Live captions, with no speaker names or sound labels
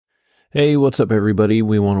Hey, what's up, everybody?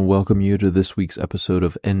 We want to welcome you to this week's episode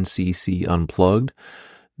of NCC Unplugged.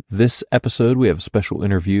 This episode, we have a special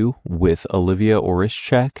interview with Olivia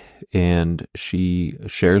Orischak, and she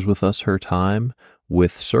shares with us her time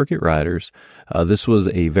with circuit riders. This was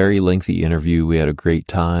a very lengthy interview. We had a great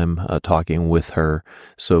time talking with her,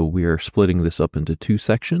 so we are splitting this up into two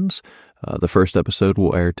sections. The first episode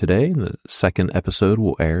will air today, and the second episode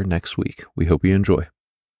will air next week. We hope you enjoy.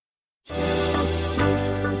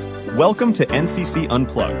 Welcome to NCC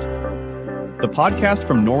Unplugged, the podcast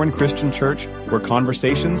from Norwin Christian Church, where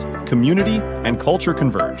conversations, community, and culture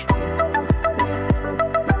converge.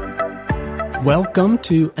 Welcome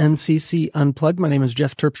to NCC Unplugged. My name is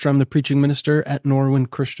Jeff Terpstra. I'm the preaching minister at Norwin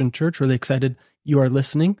Christian Church. Really excited you are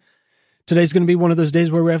listening. Today's going to be one of those days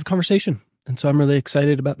where we have a conversation. And so I'm really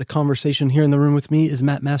excited about the conversation. Here in the room with me is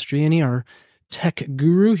Matt Mastriani, our tech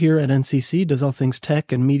guru here at NCC, does all things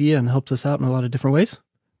tech and media and helps us out in a lot of different ways.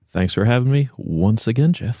 Thanks for having me once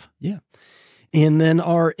again, Jeff. Yeah. And then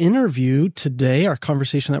our interview today, our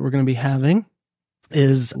conversation that we're going to be having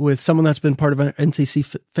is with someone that's been part of our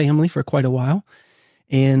NCC family for quite a while.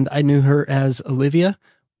 And I knew her as Olivia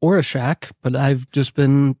Orischak, but I've just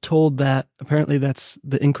been told that apparently that's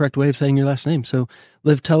the incorrect way of saying your last name. So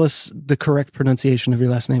Liv, tell us the correct pronunciation of your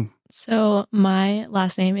last name. So my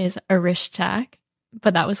last name is Orischak,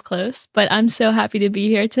 but that was close. But I'm so happy to be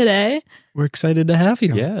here today. We're excited to have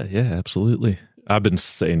you. Yeah, absolutely. I've been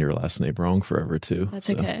saying your last name wrong forever, too. That's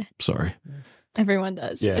okay. Sorry. Everyone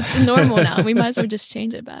does. Yeah. It's normal now. We might as well just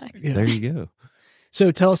change it back. Yeah. There you go.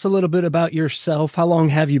 So tell us a little bit about yourself. How long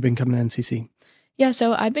have you been coming to NCC? Yeah,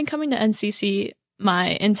 so I've been coming to NCC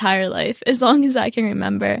my entire life, as long as I can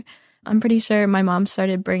remember. I'm pretty sure my mom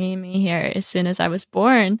started bringing me here as soon as I was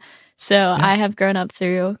born. So yeah. I have grown up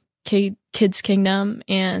through Kids Kingdom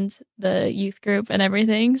and the youth group and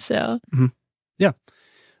everything. So, Yeah.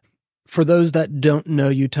 For those that don't know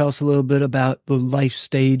you, tell us a little bit about the life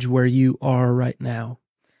stage where you are right now.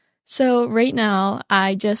 So right now,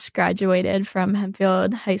 I just graduated from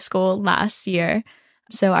Hempfield High School last year.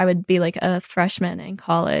 So I would be like a freshman in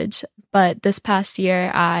college. But this past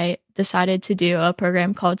year, I decided to do a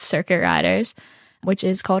program called Circuit Riders, which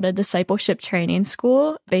is called a discipleship training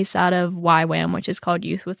school based out of YWAM, which is called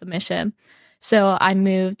Youth with a Mission. So I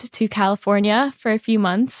moved to California for a few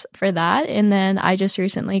months for that. And then I just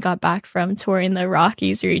recently got back from touring the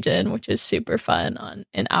Rockies region, which is super fun on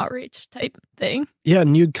an outreach type thing. Yeah,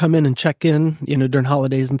 and you'd come in and check in, during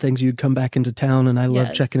holidays and things, you'd come back into town. And I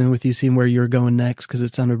love checking in with you, seeing where you're going next, because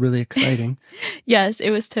it sounded really exciting. Yes,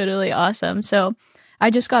 it was totally awesome. So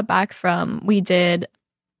I just got back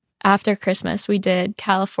after Christmas, we did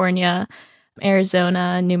California,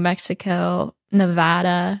 Arizona, New Mexico,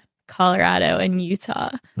 Nevada, Colorado, and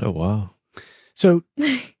Utah. Oh, wow. So,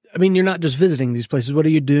 you're not just visiting these places. What are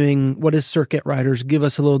you doing? What is Circuit Riders? Give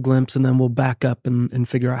us a little glimpse, and then we'll back up and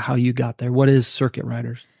figure out how you got there. What is Circuit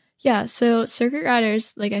Riders? Yeah, so Circuit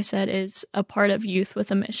Riders, like I said, is a part of Youth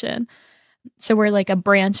with a Mission. So we're like a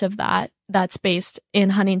branch of that's based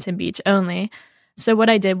in Huntington Beach only. So what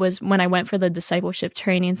I did was when I went for the discipleship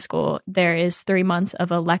training school, there is 3 months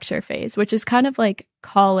of a lecture phase, which is kind of like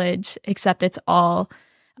college, except it's all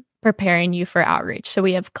preparing you for outreach. So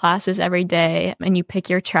we have classes every day and you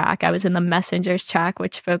pick your track. I was in the messengers track,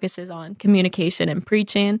 which focuses on communication and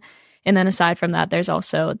preaching. And then aside from that, there's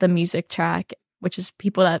also the music track, which is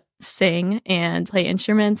people that sing and play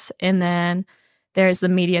instruments. And then there's the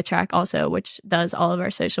media track also, which does all of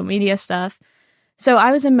our social media stuff. So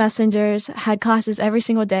I was in messengers, had classes every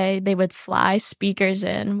single day. They would fly speakers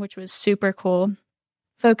in, which was super cool.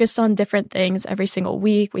 Focused on different things every single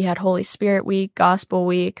week. We had Holy Spirit Week, Gospel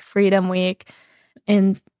Week, Freedom Week,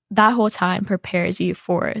 and that whole time prepares you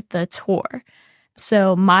for the tour.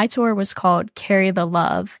 So my tour was called Carry the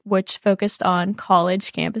Love, which focused on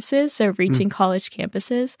college campuses, so reaching college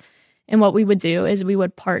campuses. And what we would do is we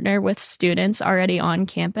would partner with students already on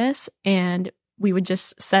campus, and we would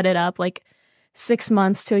just set it up like 6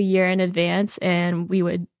 months to a year in advance, and we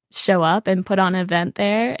would show up and put on an event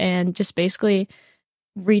there and just basically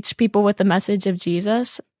reach people with the message of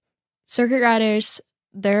Jesus. Circuit Riders,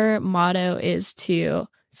 their motto is to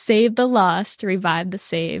save the lost, revive the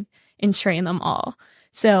saved, and train them all.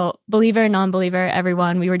 So believer, non-believer,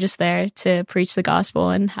 everyone, we were just there to preach the gospel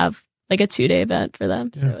and have like a 2-day event for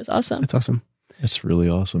them. So it was awesome. That's awesome. That's really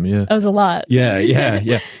awesome. Yeah. That was a lot.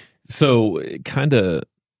 Yeah. So kind of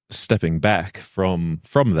stepping back from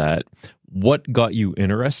that, what got you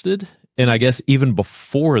interested? And I guess even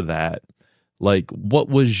before that, like what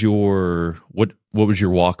was your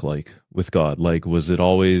walk like with God? Like, was it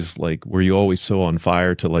always like, were you always so on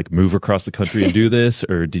fire to like move across the country and do this?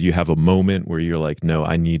 Or did you have a moment where you're like, no,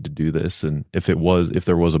 I need to do this? And if there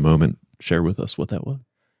was a moment, share with us what that was.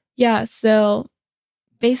 Yeah. So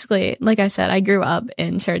basically, like I said, I grew up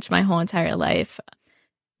in church my whole entire life.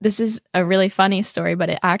 This is a really funny story, but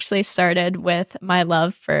it actually started with my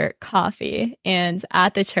love for coffee. And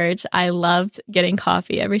at the church, I loved getting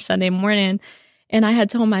coffee every Sunday morning. And I had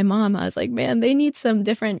told my mom, I was like, man, they need some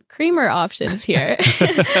different creamer options here.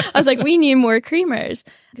 I was like, we need more creamers.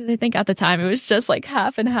 Because I think at the time it was just like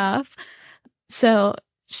half and half. So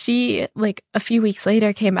she, like a few weeks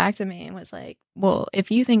later, came back to me and was like, well,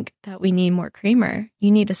 if you think that we need more creamer, you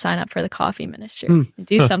need to sign up for the coffee ministry and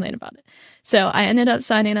do something about it. So I ended up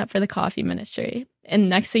signing up for the coffee ministry. And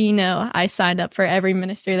next thing you know, I signed up for every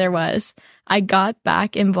ministry there was. I got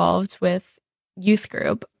back involved with youth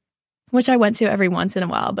group, which I went to every once in a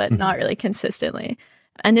while, but not really consistently.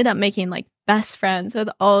 I ended up making like best friends with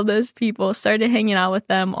all those people, started hanging out with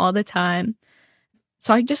them all the time.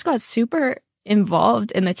 So I just got super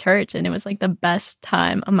involved in the church, and it was like the best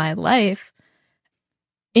time of my life.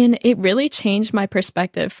 And it really changed my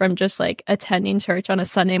perspective from just like attending church on a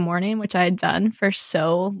Sunday morning, which I had done for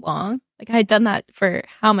so long. Like I had done that for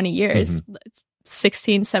how many years?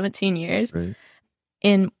 16, 17 years. Right.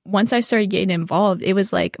 And once I started getting involved, it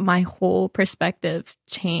was like my whole perspective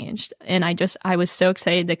changed. And I was so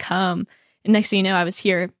excited to come. And next thing you know, I was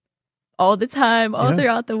here all the time, all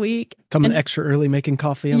throughout the week. Coming extra early, making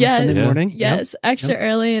coffee on Sunday morning. Yes, extra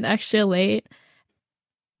early and extra late.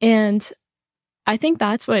 And I think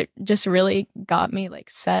that's what just really got me like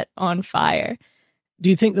set on fire. Do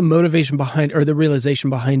you think the motivation behind, or the realization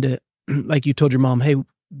behind it, like you told your mom, hey,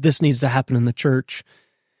 this needs to happen in the church.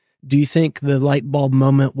 Do you think the light bulb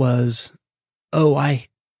moment was, oh, I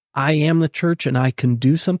am the church and I can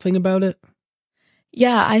do something about it?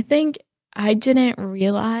 Yeah, I think I didn't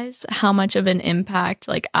realize how much of an impact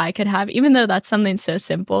like I could have, even though that's something so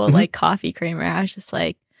simple, like coffee creamer. I was just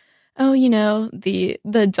like, oh, the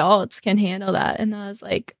adults can handle that. And I was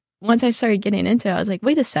like, once I started getting into it, I was like,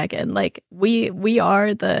 wait a second, like we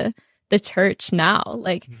are the church now.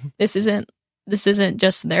 Like this isn't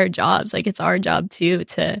just their jobs. Like it's our job too,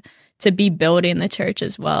 to be building the church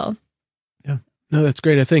as well. Yeah. No, that's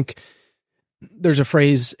great. I think there's a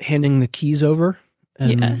phrase, handing the keys over.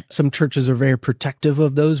 And some churches are very protective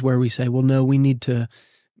of those, where we say, well, no, we need to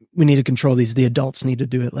control these. The adults need to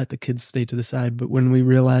do it. Let the kids stay to the side. But when we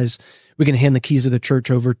realize we can hand the keys of the church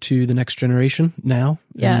over to the next generation now,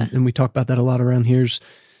 and we talk about that a lot around here, is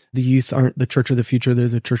the youth aren't the church of the future. They're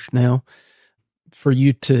the church now. For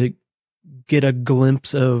you to get a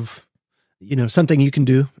glimpse of, something you can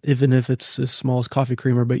do, even if it's as small as coffee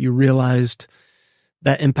creamer, but you realized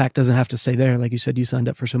that impact doesn't have to stay there. Like you said, you signed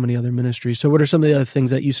up for so many other ministries. So what are some of the other things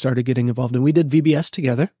that you started getting involved in? We did VBS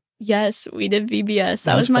together. Yes, we did VBS.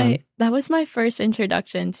 That was my first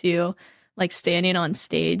introduction to like standing on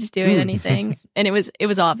stage doing anything. And it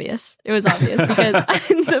was obvious. It was obvious because I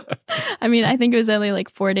think it was only like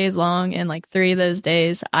 4 days long, and like 3 of those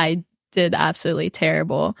days I did absolutely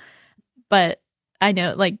terrible. But I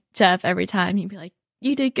know, like Jeff, every time he'd be like,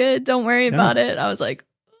 you did good, don't worry about it. I was like,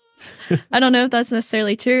 I don't know if that's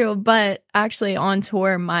necessarily true, but actually on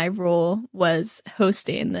tour, my role was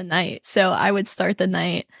hosting the night. So I would start the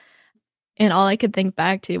night, and all I could think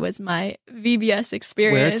back to was my VBS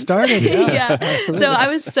experience. Where it started. Yeah. So I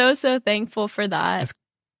was so thankful for that.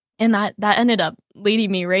 And that ended up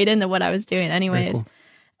leading me right into what I was doing anyways. Cool.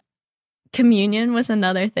 Communion was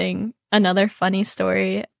another thing, another funny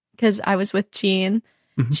story, because I was with Jean.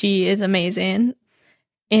 She is amazing.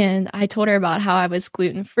 And I told her about how I was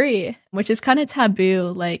gluten-free, which is kind of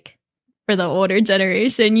taboo, like for the older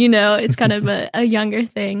generation, it's kind of a younger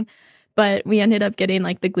thing. But we ended up getting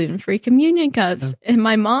like the gluten-free communion cups. And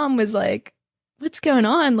my mom was like, what's going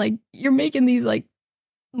on? Like, you're making these like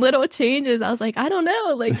little changes. I was like, I don't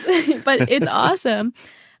know, like, but it's awesome.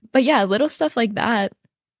 But yeah, little stuff like that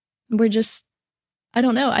were just, I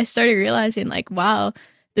don't know. I started realizing like, wow,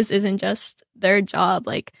 this isn't just their job.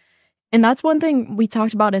 Like, and that's one thing we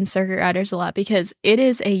talked about in Circuit Riders a lot, because it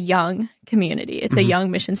is a young community. It's a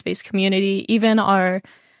young mission-based community. Even our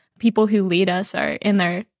people who lead us are in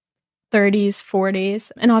their 30s,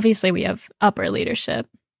 40s. And obviously we have upper leadership.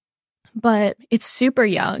 But it's super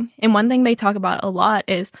young. And one thing they talk about a lot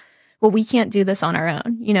is, well, we can't do this on our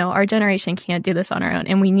own. Our generation can't do this on our own.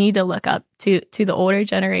 And we need to look up to the older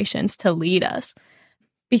generations to lead us,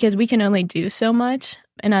 because we can only do so much.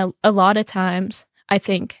 And a lot of times, I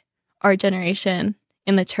think our generation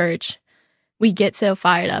in the church, we get so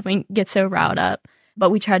fired up, we get so riled up, but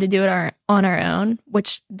we try to do it on our own,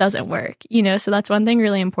 which doesn't work, you know? So that's one thing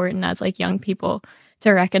really important as like young people to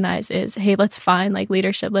recognize is, hey, let's find like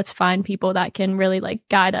leadership. Let's find people that can really like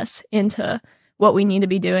guide us into what we need to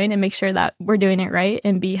be doing and make sure that we're doing it right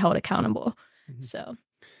and be held accountable. Mm-hmm.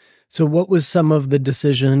 So what was some of the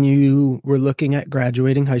decision you were looking at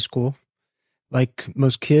graduating high school? Like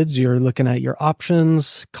most kids, you're looking at your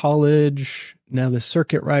options, college, now the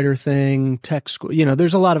circuit rider thing, tech school, you know,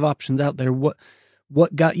 there's a lot of options out there.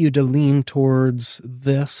 What got you to lean towards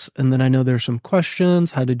this? And then I know there's some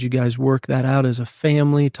questions. How did you guys work that out as a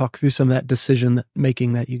family? Talk through some of that decision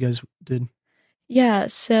making that you guys did. Yeah.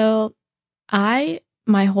 So my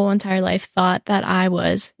whole entire life thought that I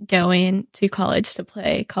was going to college to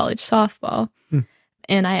play college softball.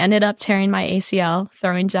 And I ended up tearing my ACL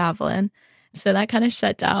throwing javelin. So that kind of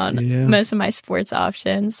shut down most of my sports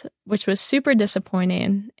options, which was super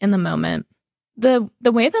disappointing in the moment. The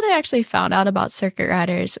way that I actually found out about circuit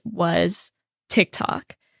riders was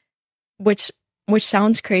TikTok, which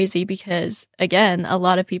sounds crazy because, again, a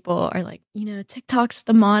lot of people are like, you know, TikTok's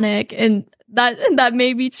demonic, and that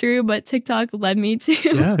may be true, but TikTok led me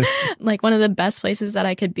to like one of the best places that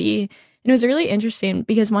I could be. And it was really interesting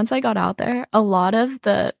because once I got out there, a lot of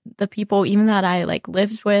the people, even that I like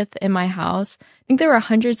lived with in my house, I think there were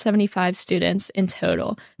 175 students in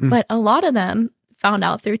total, but a lot of them found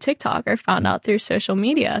out through TikTok or found out through social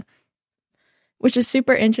media, which is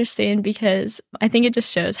super interesting because I think it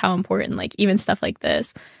just shows how important like even stuff like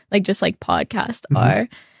this, like just like podcasts are.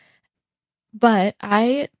 But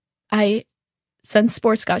I since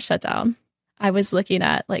sports got shut down, I was looking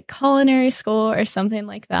at like culinary school or something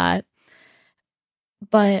like that.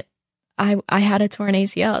 But I had a torn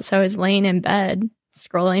ACL, so I was laying in bed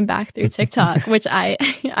scrolling back through TikTok, which I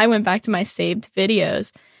went back to my saved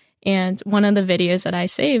videos. And one of the videos that I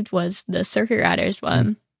saved was the circuit riders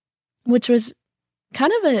one, which was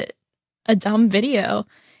kind of a dumb video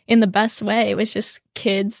in the best way. It was just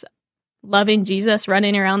kids loving Jesus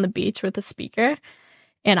running around the beach with a speaker.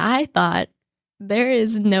 And I thought, there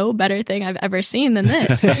is no better thing I've ever seen than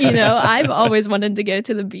this. You know, I've always wanted to go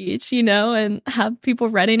to the beach, you know, and have people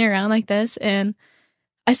running around like this. And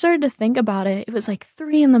I started to think about it. It was like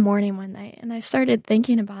 3 a.m. one night. And I started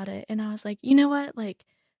thinking about it. And I was like, you know what? Like,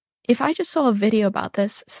 if I just saw a video about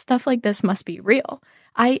this, stuff like this must be real.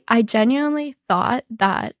 I genuinely thought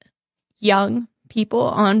that young people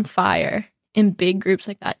on fire in big groups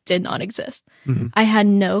like that did not exist. I had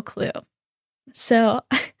no clue. So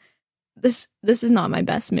this is not my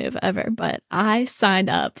best move ever, but I signed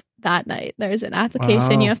up that night. There's an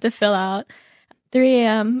application you have to fill out. 3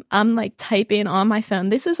 a.m. I'm like typing on my phone.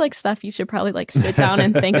 This is like stuff you should probably like sit down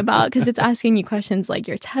and think about because it's asking you questions like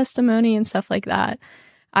your testimony and stuff like that.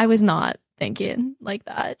 I was not thinking like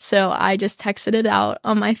that. So I just texted it out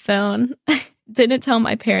on my phone. Didn't tell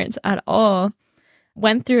my parents at all.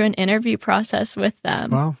 Went through an interview process with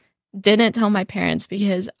them. Didn't tell my parents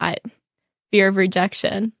because fear of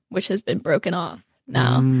rejection, which has been broken off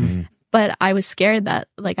now. But I was scared that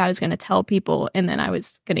like I was going to tell people and then I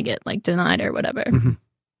was going to get like denied or whatever.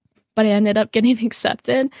 But I ended up getting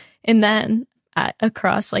accepted. And then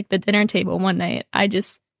across like the dinner table one night, I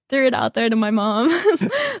just threw it out there to my mom.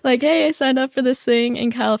 Like, hey, I signed up for this thing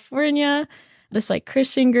in California, this like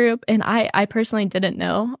Christian group. And I personally didn't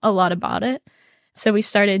know a lot about it. So we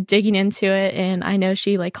started digging into it, and I know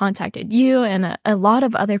she like contacted you and a lot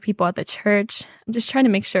of other people at the church. I'm just trying to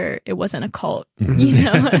make sure it wasn't a cult, you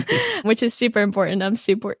know, which is super important. I'm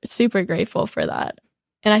super, super grateful for that.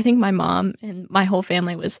 And I think my mom and my whole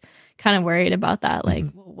family was kind of worried about that. Like,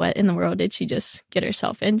 what in the world did she just get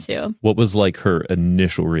herself into? What was like her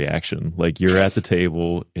initial reaction? Like, you're at the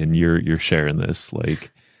table and you're sharing this,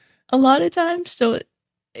 like. A lot of times, so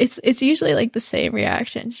it's usually like the same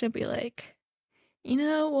reaction. She'll be like, you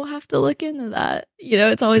know, we'll have to look into that. You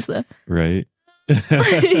know, it's always the right.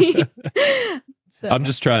 So. I'm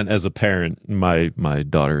just trying as a parent. My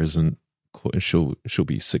daughter isn't. She'll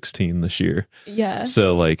be 16 this year. Yeah.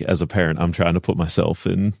 So like as a parent, I'm trying to put myself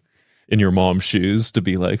in your mom's shoes to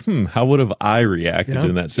be like, how would have I reacted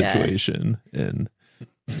in that situation? Yeah. And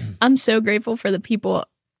I'm so grateful for the people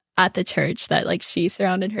at the church that like she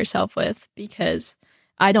surrounded herself with, because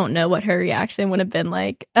I don't know what her reaction would have been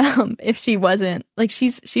like if she wasn't like,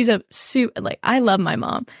 she's a super, like, I love my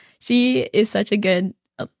mom. She is such a good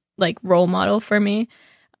like role model for me.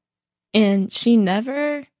 And she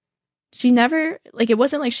never, like, it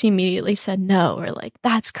wasn't like she immediately said no, or like,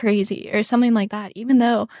 that's crazy or something like that, even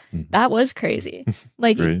though that was crazy.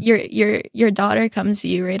 Like right. your daughter comes to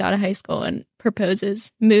you right out of high school and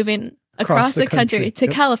proposes moving across the country to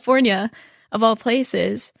California, of all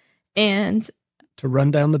places. And to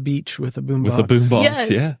run down the beach with a boombox. With a boombox, Yes.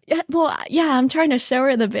 yeah. Yeah. Well, yeah, I'm trying to show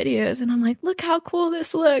her the videos and I'm like, look how cool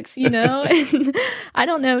this looks, And I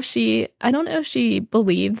don't know if she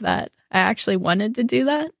believed that I actually wanted to do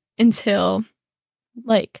that until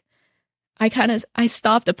like I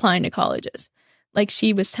stopped applying to colleges. Like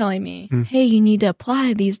she was telling me, hey, you need to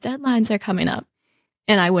apply. These deadlines are coming up.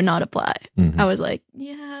 And I would not apply. Mm-hmm. I was like,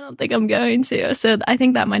 yeah, I don't think I'm going to. So I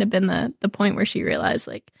think that might have been the point where she realized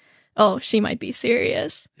like, oh, she might be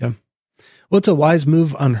serious. Yeah. Well, it's a wise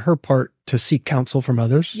move on her part to seek counsel from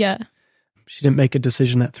others. Yeah. She didn't make a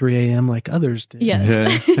decision at 3 a.m. like others did.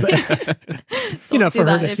 Yes. Yeah. For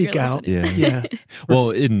her to seek out. Yeah.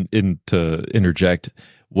 Well, to interject,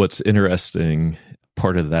 what's interesting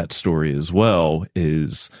part of that story as well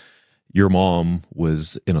is your mom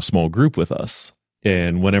was in a small group with us.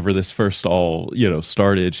 And whenever this first all,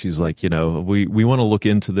 started, she's like, we want to look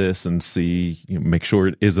into this and see, make sure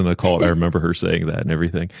it isn't a cult. I remember her saying that and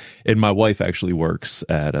everything. And my wife actually works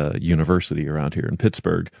at a university around here in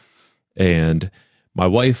Pittsburgh. And my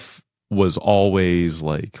wife was always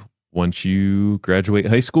like, once you graduate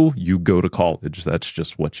high school, you go to college. That's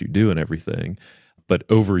just what you do and everything. But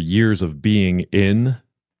over years of being in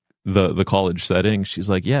the college setting, she's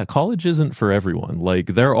like, yeah, college isn't for everyone. Like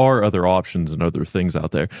there are other options and other things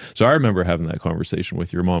out there. So I remember having that conversation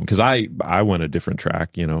with your mom because I went a different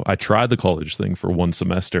track. I tried the college thing for one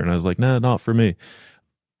semester and I was like, nah, not for me.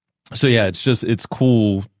 So yeah, it's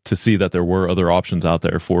cool to see that there were other options out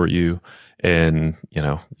there for you. And,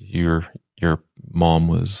 your mom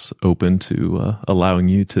was open to allowing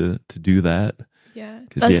you to do that. Yeah.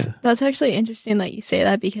 That's actually interesting that you say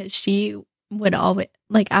that because she would always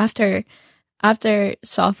like after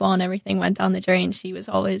softball and everything went down the drain, she was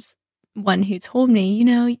always one who told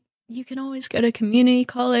me, you can always go to community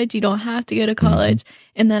college. You don't have to go to college.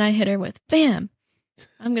 Mm-hmm. And then I hit her with, bam,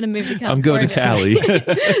 I'm going to move to California. I'm going to Cali.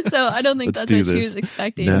 So I don't think that's what she was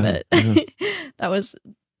expecting. But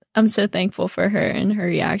I'm so thankful for her and her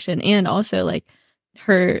reaction and also like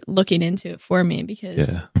her looking into it for me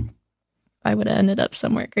because I would have ended up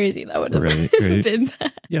somewhere crazy. That would have been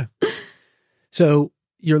bad. Yeah. So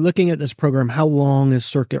you're looking at this program. How long is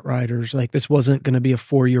Circuit Riders? Like this wasn't going to be a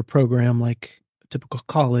 4-year program like a typical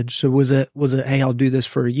college. So was it, hey, I'll do this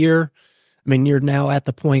for a year? I mean, you're now at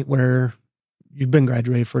the point where you've been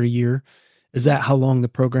graduated for a year. Is that how long the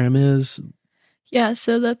program is? Yeah.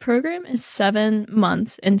 So the program is 7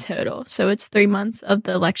 months in total. So it's 3 months of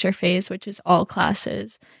the lecture phase, which is all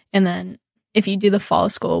classes. And then if you do the fall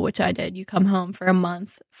school, which I did, you come home for a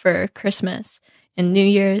month for Christmas and New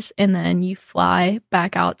Year's, and then you fly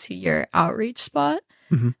back out to your outreach spot,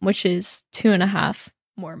 which is 2.5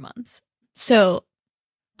 more months. So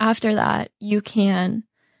after that, you can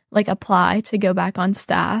like apply to go back on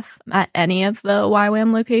staff at any of the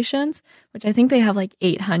YWAM locations, which I think they have like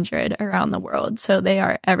 800 around the world. So they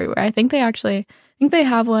are everywhere. I think they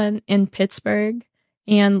have one in Pittsburgh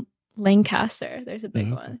and Lancaster. There's a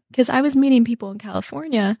big one because I was meeting people in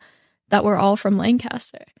California that were all from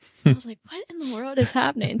Lancaster. I was like, what in the world is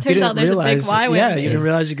happening? Turns out there's a big YWAM. Yeah, you didn't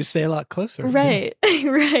realize you could stay a lot closer. Right,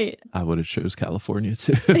 right. I would have chose California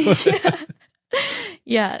too.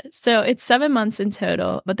 Yeah, so it's 7 months in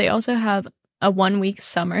total, but they also have a 1-week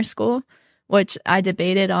summer school, which I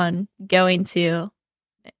debated on going to.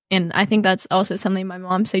 And I think that's also something my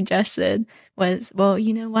mom suggested was, well,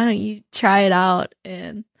 why don't you try it out?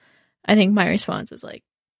 And I think my response was like,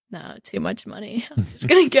 no, too much money. I'm just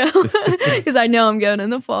going to go because I know I'm going in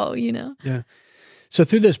the fall, Yeah. So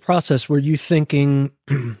through this process, what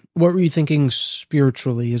were you thinking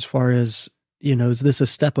spiritually as far as, is this a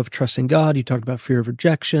step of trusting God? You talked about fear of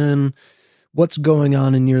rejection. What's going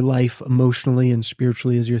on in your life emotionally and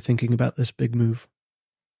spiritually as you're thinking about this big move?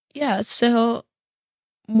 Yeah. So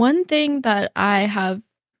one thing that I have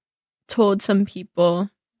told some people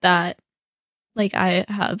that like I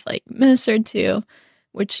have like ministered to,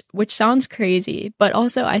 which sounds crazy, but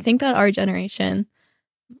also I think that our generation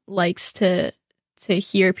likes to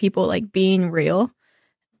hear people like being real,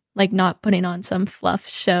 like not putting on some fluff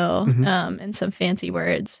show and some fancy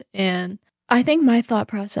words. And I think my thought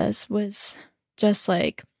process was just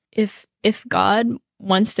like, if God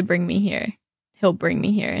wants to bring me here, he'll bring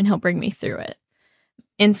me here and he'll bring me through it.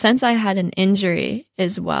 And since I had an injury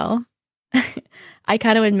as well, I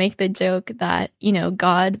kind of would make the joke that,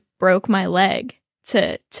 God broke my leg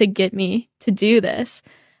to get me to do this.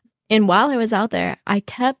 And while I was out there, I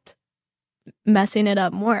kept messing it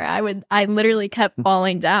up more. I literally kept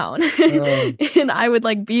falling down and I would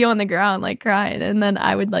like be on the ground, like crying. And then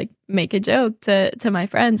I would like make a joke to my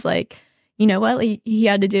friends, like, you know what, he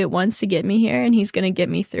had to do it once to get me here and he's going to get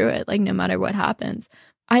me through it. Like no matter what happens,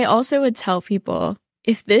 I also would tell people,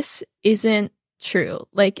 if this isn't true,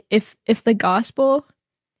 like if the gospel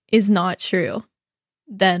is not true,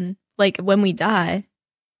 then like when we die,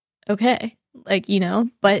 okay, like, you know,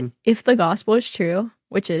 but if the gospel is true,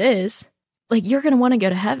 which it is, like, you're going to want to go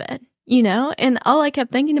to heaven, you know? And all I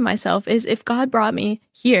kept thinking to myself is, if God brought me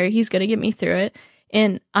here, he's going to get me through it.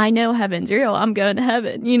 And I know heaven's real. I'm going to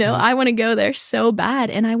heaven, you know? I want to go there so bad.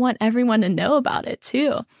 And I want everyone to know about it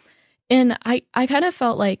too. And I kind of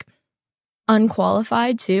felt like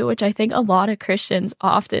unqualified too, which I think a lot of Christians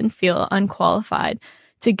often feel unqualified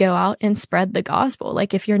to go out and spread the gospel.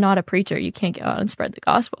 Like, if you're not a preacher, you can't go out and spread the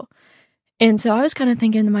gospel. And so I was kind of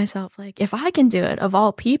thinking to myself, like, if I can do it, of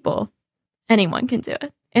all people, anyone can do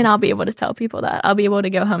it. And I'll be able to tell people that. I'll be able to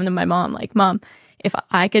go home to my mom, like, Mom, if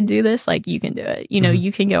I could do this, like, you can do it. You know,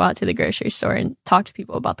 you can go out to the grocery store and talk to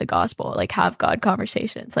people about the gospel, like, have God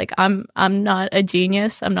conversations. Like, I'm not a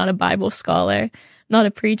genius. I'm not a Bible scholar, not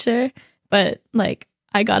a preacher, but like,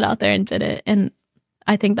 I got out there and did it. And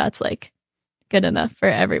I think that's like good enough for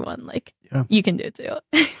everyone. Like, you can do it too.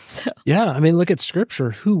 So yeah, I mean, look at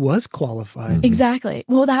scripture. Who was qualified? Exactly.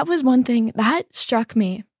 Well, that was one thing that struck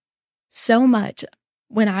me so much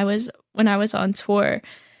when I was on tour,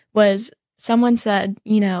 was someone said,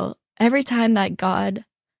 you know, every time that God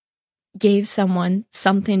gave someone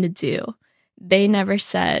something to do, they never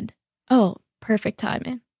said, oh, perfect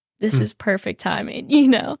timing. This is perfect timing, you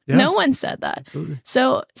know? Yeah. No one said that. Absolutely.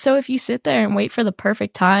 So if you sit there and wait for the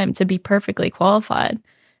perfect time to be perfectly qualified,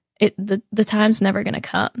 the time's never going to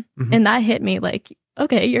come. And that hit me like,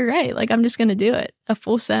 okay, you're right. Like, I'm just going to do it, a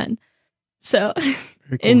full send. So,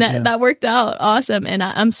 cool. And that worked out awesome. And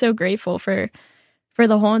I'm so grateful for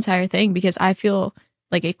the whole entire thing, because I feel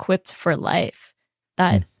like equipped for life,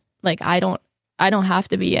 that like, I don't have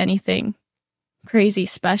to be anything crazy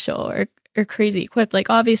special or crazy equipped. Like,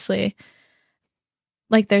 obviously,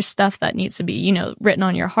 like, there's stuff that needs to be, you know, written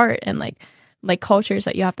on your heart, and like cultures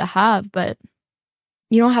that you have to have, but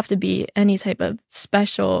you don't have to be any type of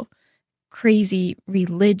special, crazy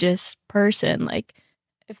religious person, like,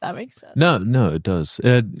 if that makes sense. No, it does.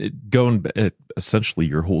 Going essentially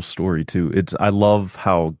your whole story too. I love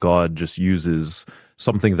how God just uses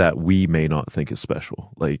something that we may not think is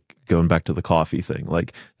special. Like, going back to the coffee thing,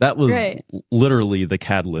 like, that was literally the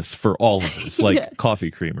catalyst for all of us. Like,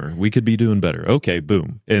 coffee creamer, we could be doing better. Okay,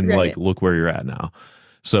 boom, and like, look where you're at now.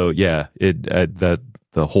 So yeah,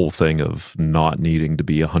 the whole thing of not needing to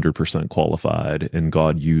be 100% qualified, and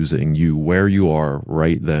God using you where you are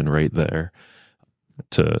right then, right there,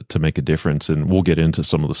 to make a difference. And we'll get into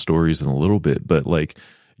some of the stories in a little bit, but like,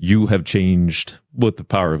 you have changed, with the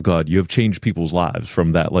power of God, you have changed people's lives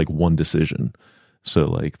from that like one decision. So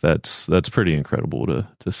like, that's pretty incredible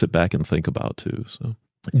to sit back and think about too. So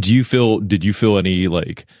did you feel any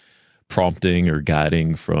like prompting or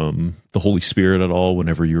guiding from the Holy Spirit at all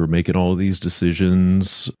whenever you were making all of these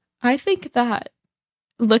decisions? I think that,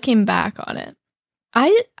 looking back on it,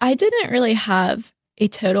 I didn't really have a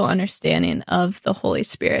total understanding of the Holy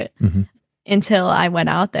Spirit until I went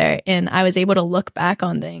out there, and I was able to look back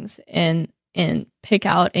on things and pick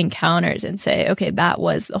out encounters and say, okay, that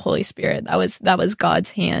was the Holy Spirit. That was God's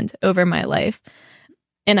hand over my life.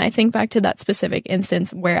 And I think back to that specific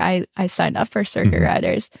instance where I signed up for Circuit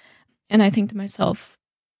Riders, and I think to myself,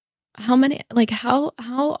 how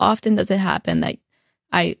often does it happen that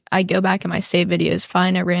I go back in my save videos,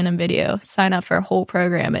 find a random video, sign up for a whole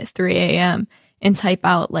program at 3 a.m. and type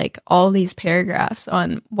out like all these paragraphs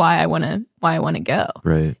on why I want to go.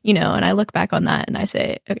 Right. You know, and I look back on that and I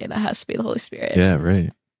say, okay, that has to be the Holy Spirit. Yeah,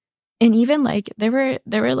 right. And even like there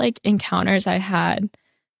were like encounters I had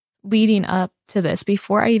leading up to this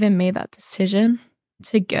before I even made that decision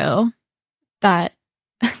to go, that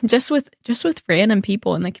just with random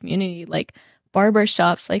people in the community, like barber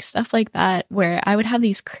shops, like stuff like that, where I would have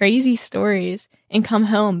these crazy stories and come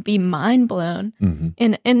home, be mind blown.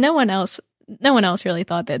 And no one else really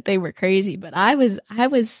thought that they were crazy, but I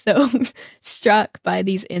was so struck by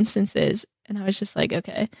these instances, and I was just like,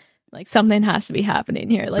 okay, like, something has to be happening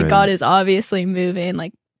here. Like, God is obviously moving,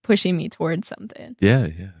 like, pushing me towards something. Yeah,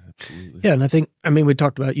 absolutely. Yeah, and I mean, we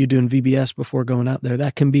talked about you doing VBS before going out there.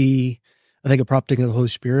 That can be, I think, a prompting of the Holy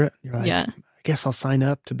Spirit. You're like, I guess I'll sign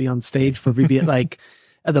up to be on stage for VBS. Like,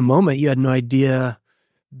 at the moment, you had no idea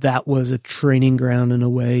that was a training ground in a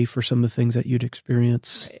way for some of the things that you'd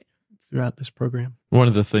experience throughout this program. One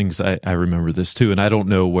of the things I remember this too, and I don't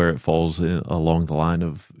know where it falls along the line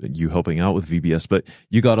of you helping out with VBS, but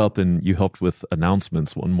you got up and you helped with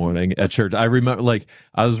announcements one morning at church. I remember, like,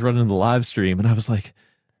 I was running the live stream and I was like,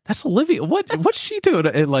 that's Olivia. What's she doing?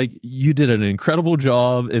 And like, you did an incredible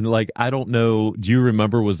job. And like, I don't know, do you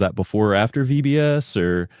remember, was that before or after VBS,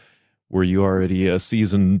 or were you already a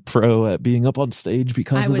seasoned pro at being up on stage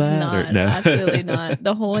because of that? I was not. No? Absolutely not.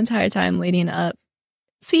 The whole entire time leading up.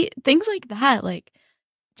 See, things like that, like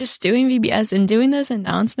just doing VBS and doing those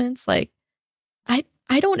announcements, like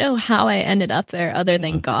I don't know how I ended up there other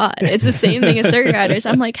than God. It's the same thing as circuit riders.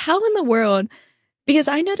 I'm like, how in the world? Because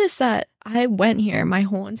I noticed that I went here my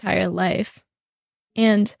whole entire life,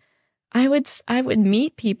 and I would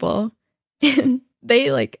meet people, and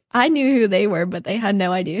they like, I knew who they were, but they had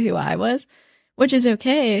no idea who I was, which is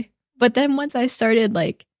okay. But then once I started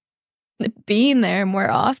like being there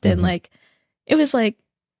more often, like it was like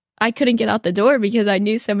I couldn't get out the door because I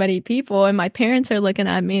knew so many people, and my parents are looking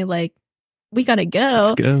at me like, we gotta go.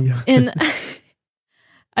 Let's go. And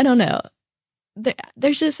I don't know.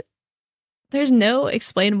 There's no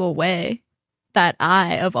explainable way that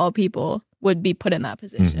I, of all people, would be put in that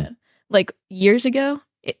position. Like years ago,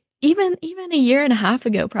 even a year and a half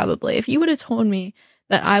ago, probably, if you would have told me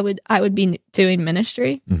that I would be doing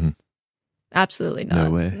ministry, absolutely not. No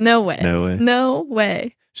way. No way. No way. No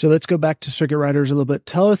way. So let's go back to circuit riders a little bit.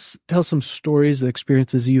 Tell some stories, the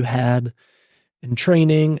experiences you had in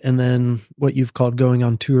training, and then what you've called going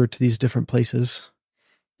on tour to these different places.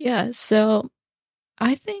 Yeah. So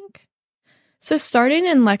I think, starting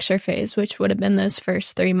in lecture phase, which would have been those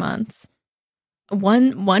first 3 months,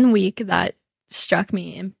 one week that struck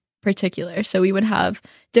me in particular. So we would have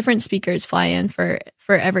different speakers fly in for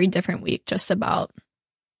every different week, just about.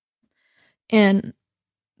 And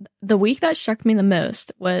the week that struck me the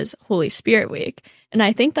most was Holy Spirit Week. And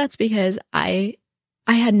I think that's because I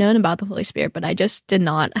had known about the Holy Spirit, but I just did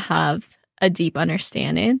not have a deep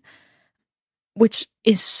understanding, which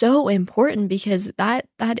is so important because that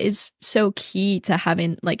is so key to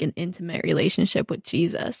having like an intimate relationship with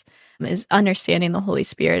Jesus, is understanding the Holy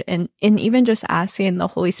Spirit and even just asking the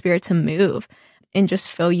Holy Spirit to move and just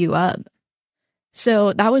fill you up.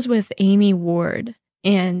 So that was with Amy Ward,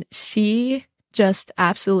 and she just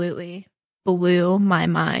absolutely blew my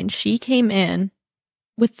mind. She came in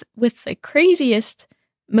with the craziest,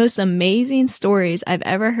 most amazing stories I've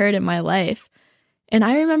ever heard in my life. And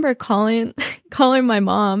I remember calling my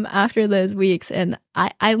mom after those weeks, and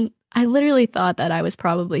I literally thought that I was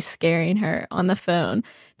probably scaring her on the phone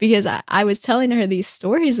because I was telling her these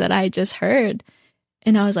stories that I had just heard.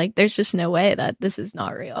 And I was like, there's just no way that this is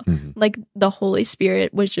not real. Like the Holy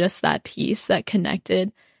Spirit was just that piece that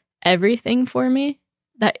connected everything for me,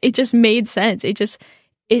 that it just made sense.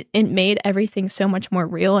 It made everything so much more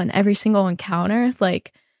real, and every single encounter,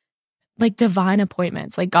 like divine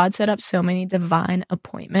appointments. Like God set up so many divine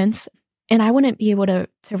appointments, and I wouldn't be able to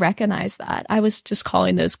recognize that. I was just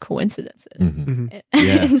calling those coincidences.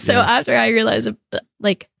 And so after I realized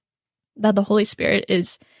like that the Holy Spirit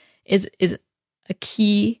is a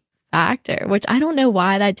key factor, which I don't know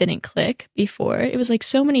why that didn't click before. It was like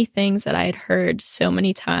so many things that I had heard so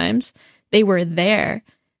many times, they were there,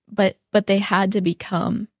 but they had to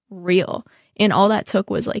become real. And all that took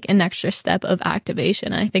was like an extra step of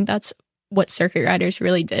activation. And I think that's what circuit riders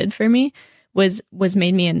really did for me, was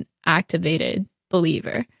made me an activated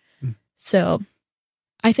believer. So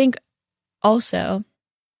I think also,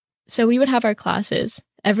 so we would have our classes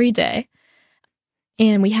every day,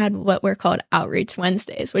 and we had what were called Outreach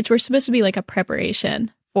Wednesdays, which were supposed to be like a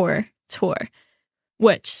preparation for tour,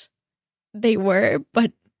 which they were,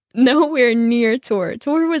 but nowhere near tour.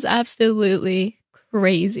 Tour was absolutely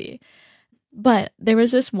crazy. But there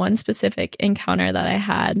was this one specific encounter that I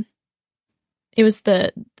had. It was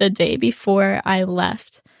the day before I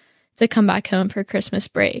left to come back home for Christmas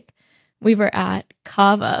break. We were at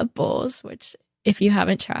Kava Bowls, which if you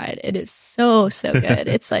haven't tried, it is so good.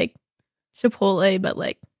 It's like Chipotle, but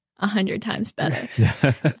like 100 times better.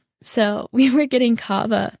 So we were getting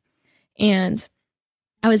kava, and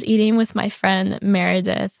I was eating with my friend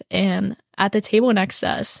Meredith, and at the table next to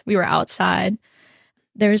us, we were outside.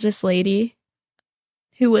 There was this lady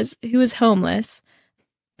who was homeless,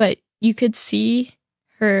 but you could see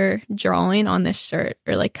her drawing on this shirt,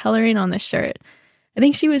 or like coloring on this shirt. I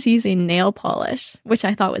think she was using nail polish, which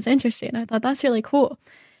I thought was interesting. I thought that's really cool.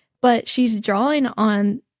 But she's drawing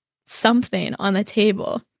on something on the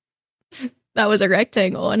table that was a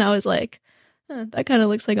rectangle, and I was like, that kind of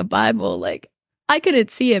looks like a Bible. Like, I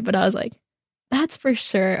couldn't see it, but I was like, that's for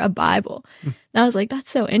sure a Bible. And I was like, that's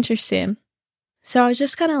so interesting. So I was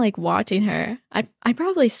just kind of like watching her. I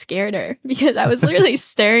probably scared her because I was literally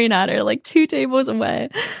staring at her like 2 tables away,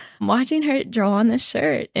 watching her draw on this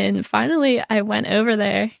shirt. And finally I went over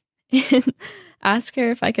there and asked her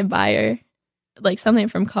if I could buy her like something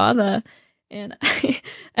from Kava. And I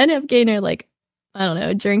ended up getting her like, I don't know,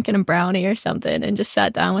 a drink and a brownie or something, and just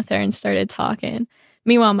sat down with her and started talking.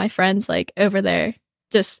 Meanwhile, my friend's like over there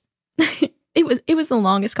just it was the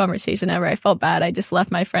longest conversation ever. I felt bad. I just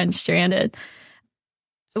left my friend stranded.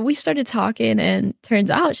 We started talking, and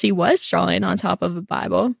turns out she was drawing on top of a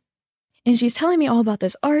Bible. And she's telling me all about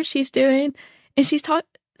this art she's doing. And she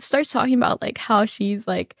starts talking about like how she's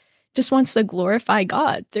like just wants to glorify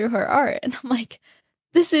God through her art. And I'm like,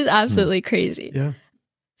 this is absolutely crazy. Yeah.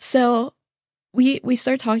 So we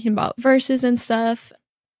start talking about verses and stuff.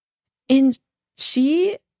 And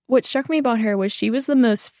what struck me about her was she was the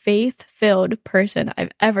most faith-filled person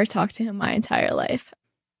I've ever talked to in my entire life.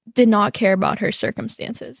 Did not care about her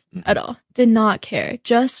circumstances at all. Did not care.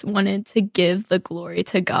 Just wanted to give the glory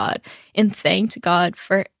to God and thanked God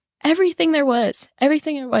for everything there was.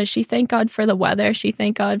 Everything there was. She thanked God for the weather. She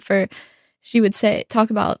thanked God for, she would talk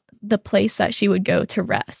about the place that she would go to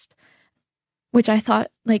rest, which I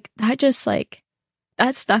thought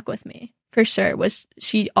that stuck with me. For sure, was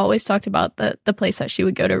she always talked about the place that she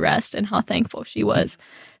would go to rest and how thankful she was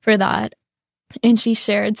for that. And she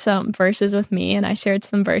shared some verses with me, and I shared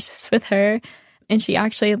some verses with her. And she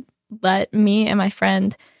actually let me and my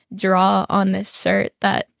friend draw on this shirt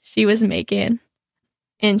that she was making.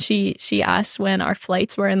 And she asked when our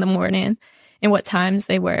flights were in the morning and what times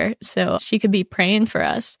they were, so she could be praying for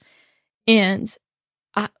us. And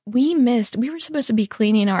we were supposed to be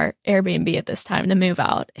cleaning our Airbnb at this time to move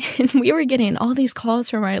out. And we were getting all these calls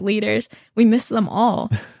from our leaders. We missed them all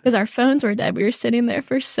because our phones were dead. We were sitting there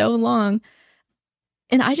for so long.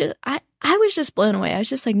 And I was just blown away. I was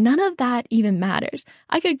just like, none of that even matters.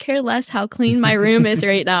 I could care less how clean my room is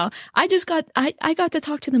right now. I got to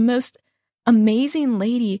talk to the most amazing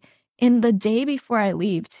lady in the day before I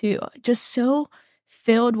leave too. Just so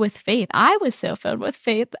filled with faith. I was so filled with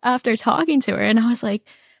faith after talking to her. And I was like,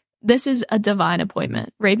 this is a divine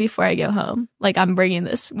appointment right before I go home. Like, I'm bringing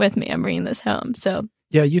this with me. I'm bringing this home. So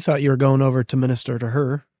yeah, you thought you were going over to minister to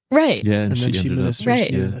her. Right. Yeah, and then she ended ministers up, right.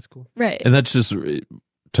 to you. Yeah. That's cool. Right. And that's just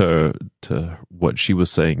to what she was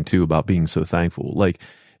saying too about being so thankful. Like,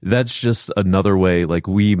 that's just another way, like,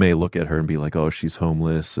 we may look at her and be like, oh, she's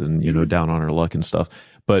homeless and, down on her luck and stuff.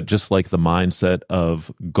 But just like the mindset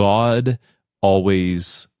of God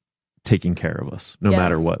always taking care of us, no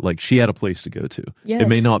matter what. Like, she had a place to go to. Yes. It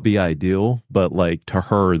may not be ideal, but like to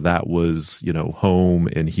her, that was, home,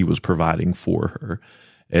 and he was providing for her.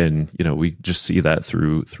 And, we just see that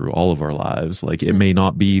through all of our lives. Like, it may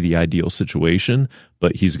not be the ideal situation,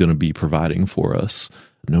 but he's going to be providing for us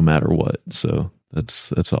no matter what. So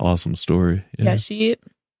that's an awesome story. Yeah,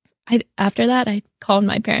 after that, I called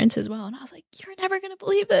my parents as well. And I was like, you're never going to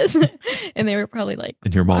believe this. And they were probably like,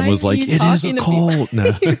 and your mom was like, it is a cult.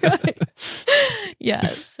 No. Right. Yeah,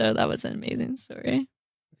 so that was an amazing story.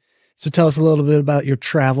 So tell us a little bit about your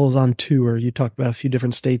travels on tour. You talked about a few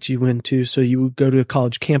different states you went to. So you would go to a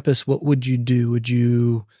college campus. What would you do? Would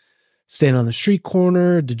you stand on the street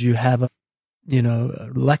corner? Did you have a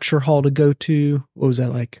lecture hall to go to? What was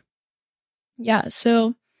that like? Yeah,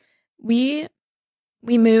 so we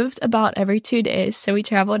moved about every 2 days. So we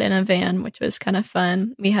traveled in a van, which was kind of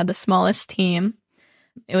fun. We had the smallest team.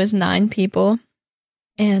 It was 9 people,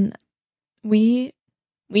 and we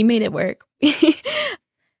made it work.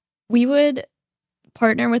 We would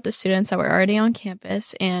partner with the students that were already on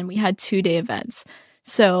campus, and we had 2-day events.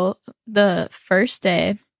 So the first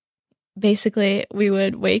day, basically, we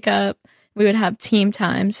would wake up, we would have team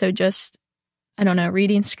time. So just,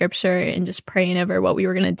 reading scripture and just praying over what we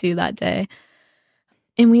were going to do that day.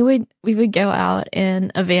 And we would go out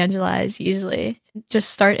and evangelize, usually just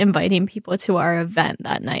start inviting people to our event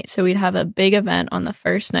that night. So we'd have a big event on the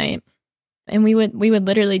first night. And we would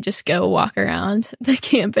literally just go walk around the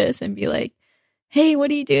campus and be like, hey, what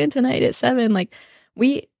are you doing tonight at 7? Like,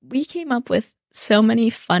 we came up with so many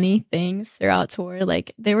funny things throughout tour.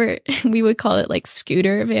 Like, we would call it like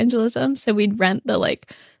scooter evangelism. So we'd rent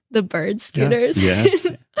the bird scooters, yeah.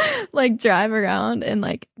 like drive around, and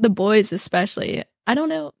like the boys especially. I don't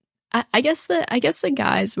know. I guess the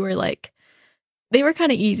guys were like, they were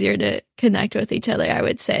kind of easier to connect with each other, I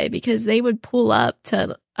would say, because they would pull up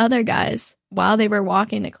to other guys while they were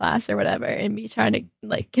walking to class or whatever and be trying to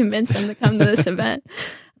like convince them to come to this event.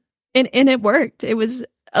 And it worked. It was,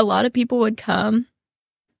 a lot of people would come.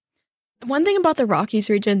 One thing about the Rockies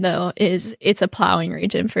region, though, is it's a plowing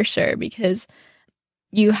region for sure, because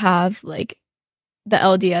you have like the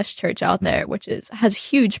LDS church out there, which has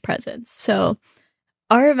huge presence. So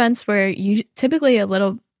our events were typically a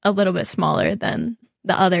little bit smaller than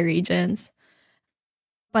the other regions.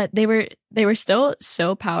 but they were still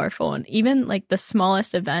so powerful. And even like the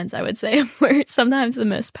smallest events, I would say, were sometimes the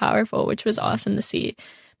most powerful, which was awesome to see.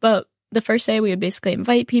 But the first day we would basically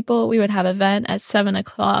invite people. We would have an event at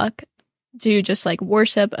 7:00, do just like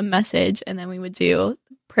worship, a message, and then we would do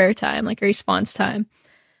prayer time, like a response time.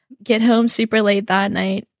 Get home super late that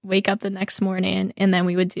night, wake up the next morning, and then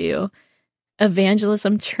we would do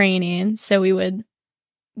evangelism training. So we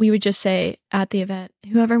would just say at the event,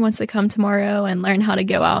 whoever wants to come tomorrow and learn how to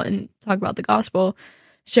go out and talk about the gospel,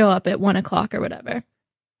 show up at 1:00 or whatever.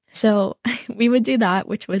 So we would do that,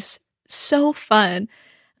 which was so fun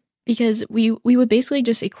because we would basically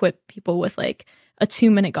just equip people with like a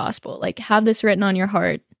 2-minute gospel, like have this written on your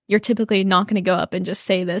heart. You're typically not going to go up and just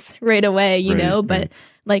say this right away, you know, but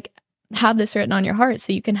like have this written on your heart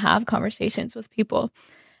so you can have conversations with people.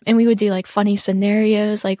 And we would do like funny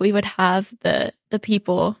scenarios. Like we would have the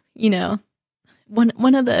people, you know,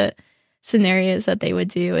 one of the scenarios that they would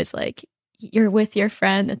do is like, you're with your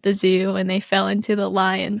friend at the zoo and they fell into the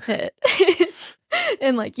lion pit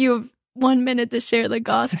and like you have 1 minute to share the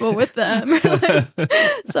gospel with them or like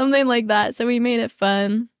something like that. So we made it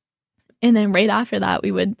fun. And then right after that,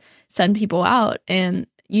 we would send people out. And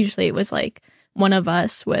usually it was like one of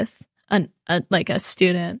us with a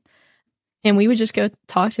student. And we would just go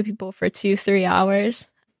talk to people for 2-3 hours.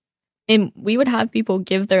 And we would have people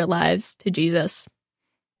give their lives to Jesus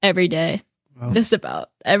every day, just about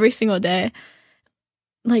every single day.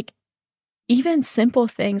 Like even simple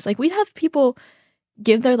things, like we'd have people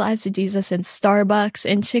give their lives to Jesus in Starbucks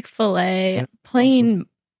and Chick-fil-A, playing, awesome.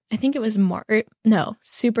 I think it was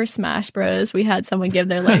Super Smash Bros. We had someone give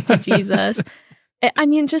their life to Jesus. I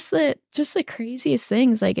mean, just the craziest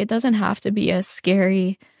things. Like it doesn't have to be a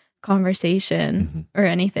scary conversation or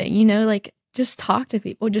anything, you know, like just talk to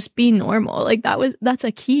people, just be normal. Like that's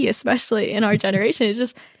a key, especially in our generation. It's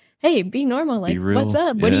just, hey, be normal. Like, what's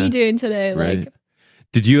up? What are you doing today? Right. Like,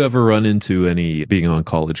 did you ever run into any, being on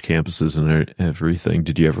college campuses and everything,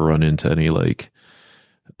 did you ever run into any like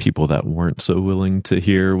people that weren't so willing to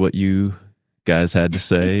hear what you guys had to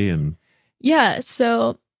say? And yeah,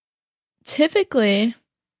 so typically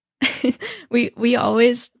we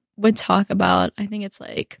always would talk about, I think it's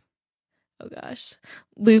like, oh gosh,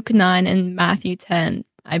 Luke 9 and Matthew 10,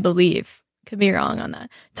 I believe, could be wrong on that,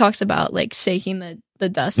 talks about like shaking the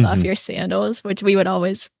dust off your sandals, which we would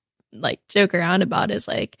always like joke around about, is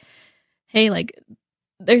like, hey, like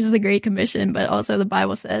there's the Great Commission, but also the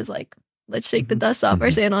Bible says like, let's shake the dust off our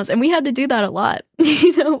sandals. And we had to do that a lot.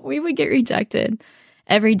 You know, we would get rejected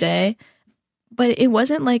every day, but it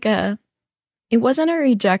wasn't a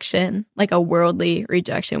rejection, like a worldly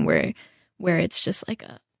rejection where it's just like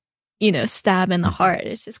a, you know, stab in the heart.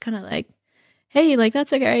 It's just kind of like, hey, like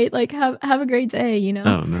that's okay, like have a great day, you know?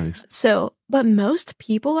 Oh, nice. So, but most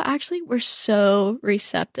people actually were so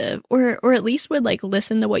receptive, or at least would like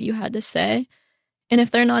listen to what you had to say. And if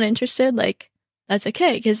they're not interested, like that's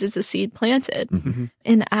okay, because it's a seed planted.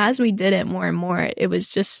 And as we did it more and more, it was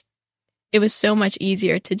so much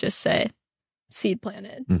easier to just say seed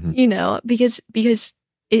planted, you know, because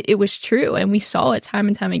it was true. And we saw it time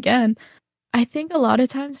and time again. I think a lot of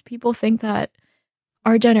times people think that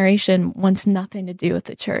our generation wants nothing to do with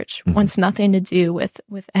the church, wants nothing to do with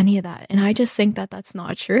any of that. And I just think that that's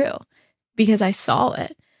not true, because I saw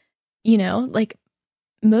it, you know, like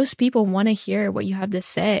most people want to hear what you have to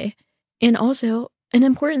say. And also an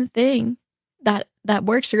important thing that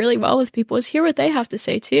works really well with people is hear what they have to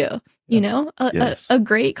say too. You know, a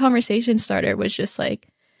great conversation starter was just like,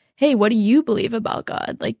 hey, what do you believe about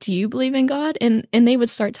God? Like, do you believe in God? And they would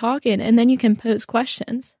start talking, and then you can pose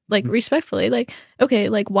questions, like respectfully, like, okay,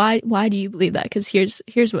 like why do you believe that? Because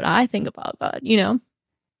here's what I think about God, you know?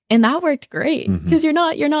 And that worked great, because you're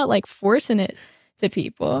not like forcing it to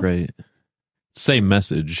people. Right. Same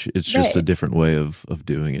message. It's just a different way of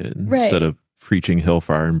doing it. Instead of preaching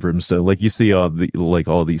hellfire and brimstone, like you see all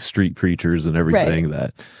these street preachers and everything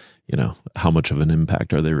that, you know, how much of an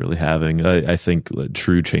impact are they really having? I think a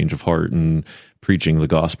true change of heart and preaching the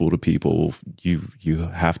gospel to people, you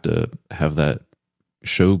have to have that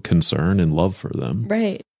show concern and love for them.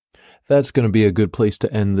 Right. That's going to be a good place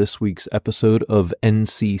to end this week's episode of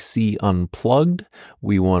NCC Unplugged.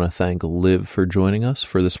 We want to thank Liv for joining us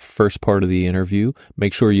for this first part of the interview.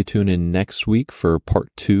 Make sure you tune in next week for part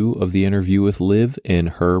 2 of the interview with Liv and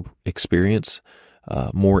her experience,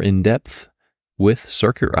 more in depth with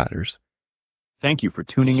circuit riders. Thank you for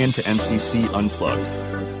tuning in to NCC Unplugged.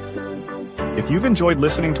 If you've enjoyed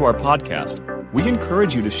listening to our podcast, we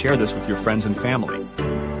encourage you to share this with your friends and family.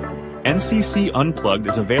 NCC Unplugged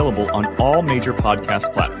is available on all major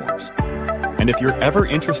podcast platforms. And if you're ever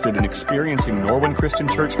interested in experiencing Norwin Christian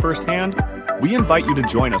Church firsthand, We invite you to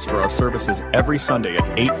join us for our services every Sunday at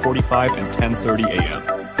 8:45 and 10:30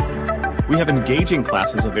 a.m. We have engaging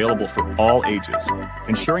classes available for all ages,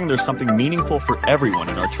 ensuring there's something meaningful for everyone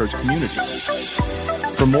in our church community.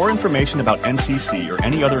 For more information about NCC or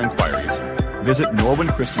any other inquiries, visit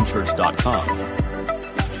norwinchristianchurch.com.